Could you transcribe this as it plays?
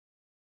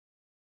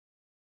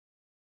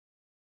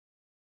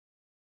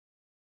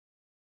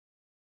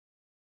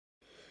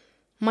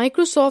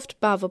Microsoft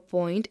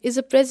PowerPoint is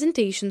a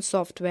presentation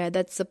software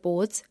that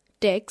supports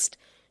text,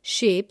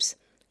 shapes,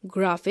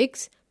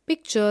 graphics,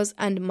 pictures,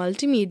 and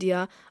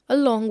multimedia,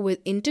 along with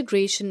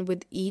integration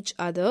with each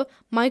other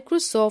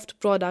Microsoft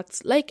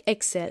products like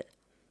Excel.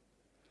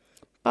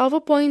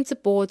 PowerPoint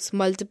supports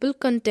multiple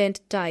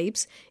content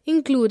types,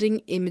 including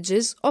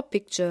images or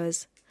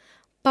pictures.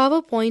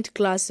 PowerPoint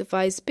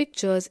classifies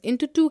pictures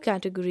into two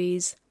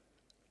categories: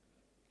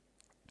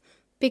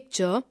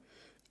 picture,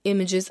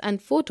 images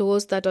and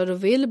photos that are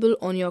available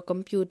on your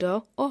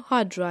computer or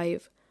hard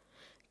drive;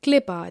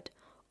 clipart,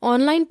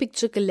 online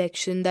picture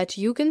collection that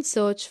you can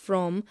search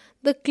from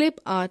the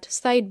clipart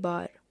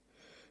sidebar.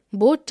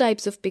 Both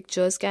types of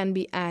pictures can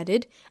be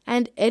added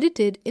and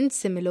edited in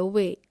similar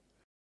way.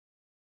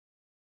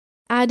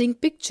 Adding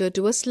picture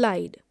to a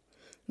slide.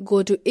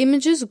 Go to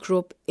Images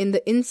group in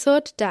the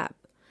Insert tab.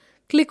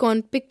 Click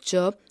on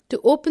Picture to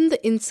open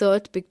the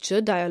Insert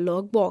Picture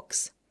dialog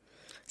box.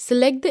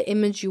 Select the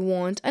image you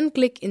want and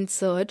click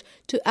Insert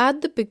to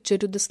add the picture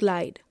to the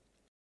slide.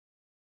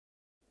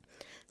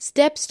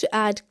 Steps to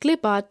add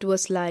clip art to a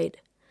slide.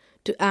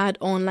 To add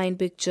online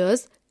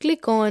pictures,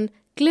 click on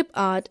Clip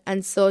Art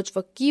and search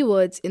for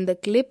keywords in the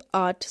Clip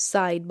Art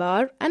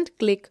sidebar and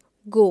click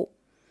Go.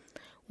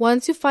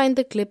 Once you find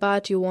the clip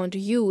art you want to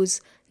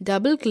use,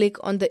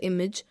 double-click on the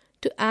image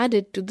to add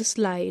it to the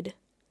slide.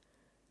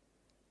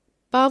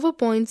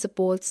 PowerPoint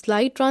supports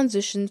slide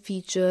transition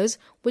features,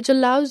 which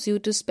allows you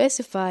to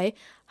specify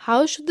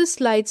how should the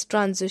slide's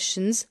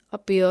transitions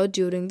appear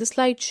during the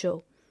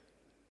slideshow.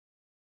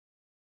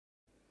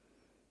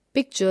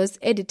 Pictures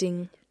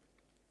editing.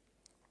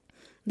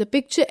 The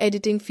picture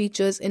editing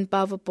features in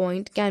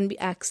PowerPoint can be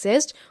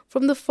accessed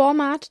from the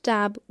Format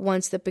tab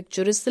once the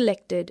picture is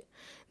selected.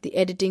 The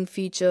editing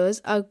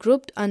features are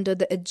grouped under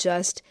the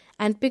Adjust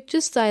and Picture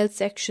Style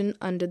section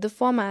under the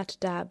Format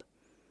tab.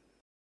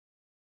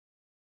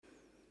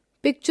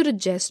 Picture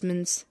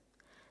adjustments.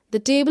 The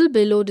table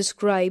below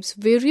describes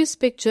various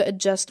picture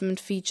adjustment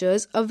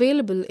features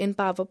available in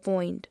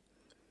PowerPoint.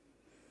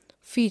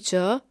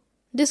 Feature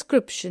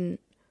description.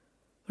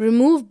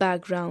 Remove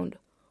background.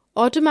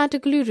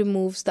 Automatically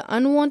removes the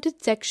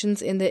unwanted sections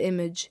in the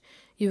image.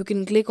 You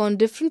can click on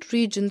different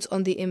regions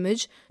on the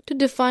image to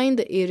define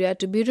the area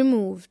to be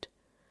removed.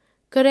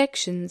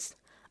 Corrections.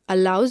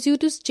 Allows you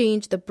to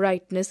change the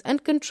brightness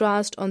and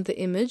contrast on the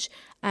image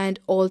and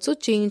also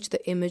change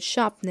the image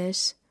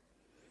sharpness.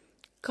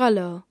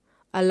 Color.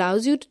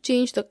 Allows you to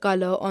change the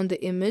color on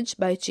the image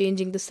by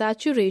changing the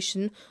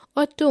saturation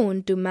or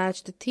tone to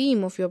match the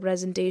theme of your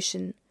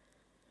presentation.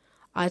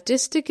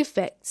 Artistic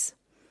effects.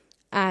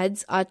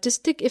 Adds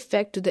artistic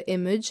effect to the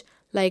image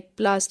like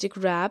plastic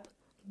wrap,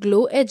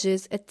 glow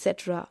edges,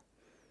 etc.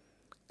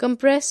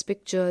 Compress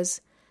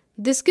pictures.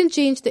 This can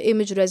change the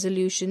image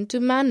resolution to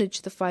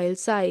manage the file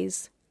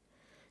size.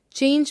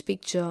 Change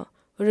picture.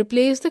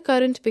 Replace the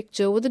current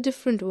picture with a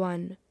different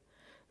one.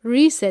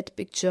 Reset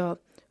picture.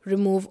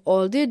 Remove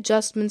all the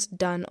adjustments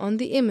done on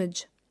the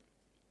image.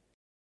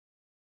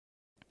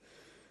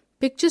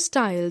 Picture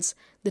styles.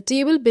 The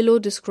table below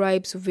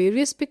describes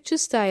various picture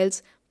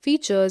styles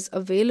features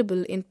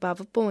available in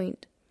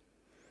PowerPoint.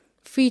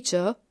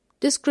 Feature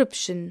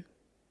description.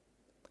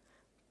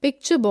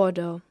 Picture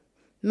border.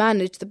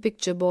 Manage the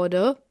picture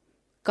border,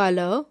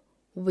 color,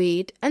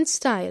 weight and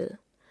style.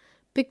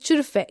 Picture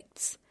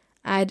effects.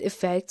 Add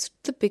effects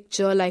to the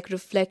picture like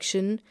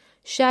reflection,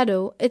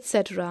 shadow,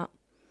 etc.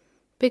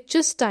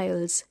 Picture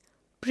styles.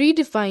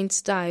 Predefined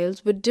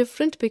styles with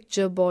different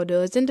picture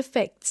borders and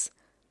effects.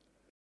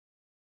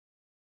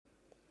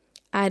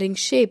 Adding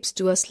shapes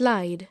to a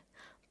slide.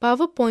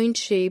 PowerPoint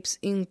shapes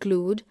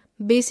include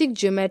basic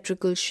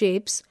geometrical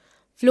shapes,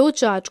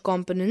 flowchart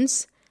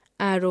components,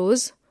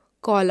 arrows,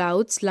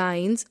 callouts,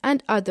 lines,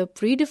 and other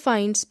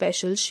predefined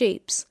special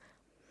shapes.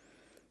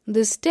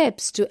 The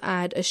steps to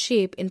add a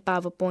shape in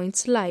PowerPoint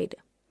slide.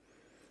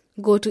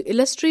 Go to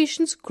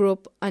Illustrations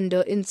group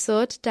under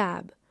Insert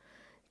tab.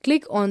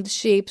 Click on the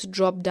Shapes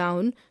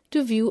drop-down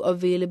to view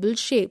available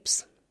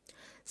shapes.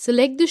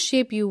 Select the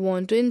shape you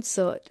want to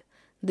insert.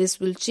 This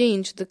will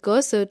change the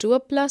cursor to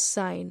a plus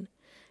sign.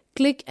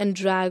 Click and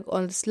drag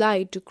on the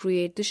slide to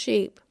create the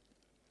shape.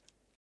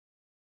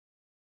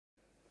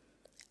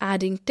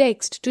 Adding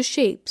text to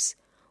shapes.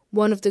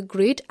 One of the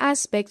great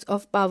aspects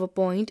of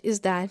PowerPoint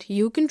is that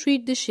you can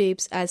treat the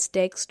shapes as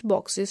text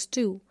boxes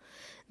too.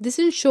 This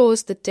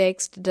ensures the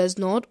text does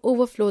not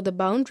overflow the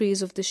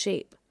boundaries of the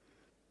shape.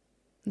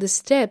 The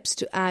steps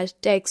to add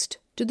text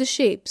to the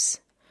shapes.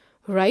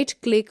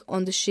 Right-click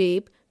on the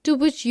shape to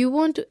which you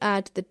want to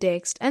add the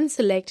text and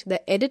select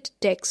the Edit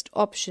Text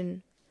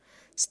option.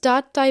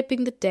 Start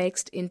typing the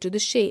text into the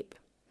shape.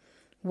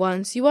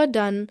 Once you are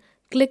done,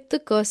 click the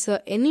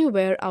cursor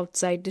anywhere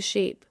outside the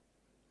shape.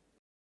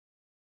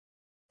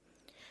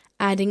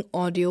 Adding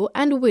audio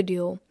and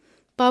video.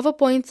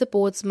 PowerPoint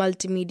supports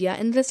multimedia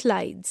in the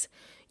slides.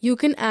 You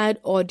can add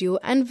audio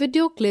and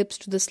video clips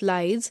to the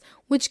slides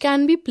which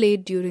can be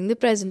played during the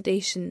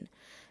presentation.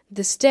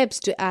 The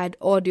steps to add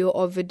audio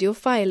or video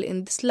file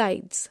in the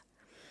slides.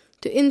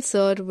 To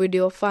insert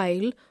video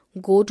file,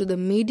 go to the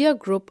Media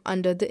group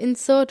under the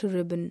Insert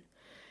ribbon.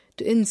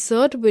 To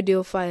insert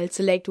video file,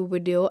 select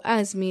Video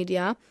as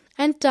Media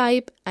and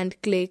type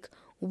and click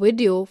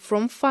Video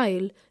from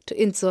File to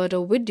insert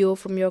a video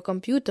from your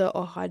computer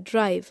or hard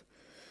drive.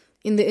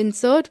 In the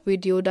Insert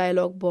Video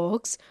dialog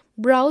box,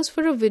 browse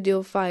for a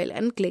video file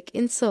and click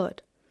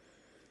Insert.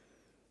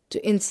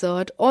 To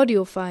insert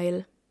audio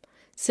file,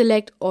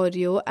 select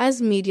Audio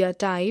as Media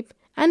type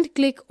and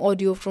click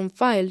Audio from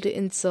File to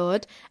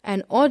insert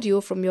an audio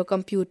from your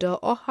computer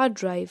or hard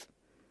drive.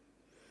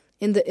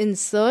 In the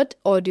Insert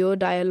Audio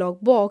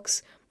dialog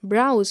box,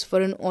 browse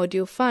for an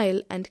audio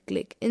file and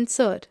click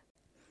Insert.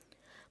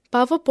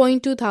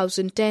 PowerPoint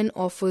 2010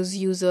 offers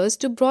users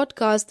to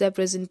broadcast their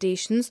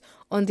presentations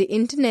on the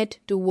Internet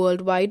to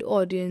worldwide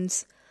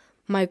audience.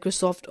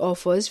 Microsoft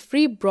offers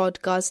free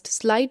broadcast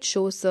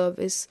slideshow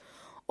service.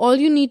 All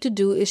you need to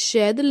do is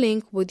share the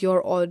link with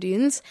your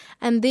audience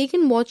and they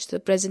can watch the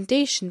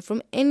presentation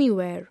from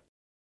anywhere.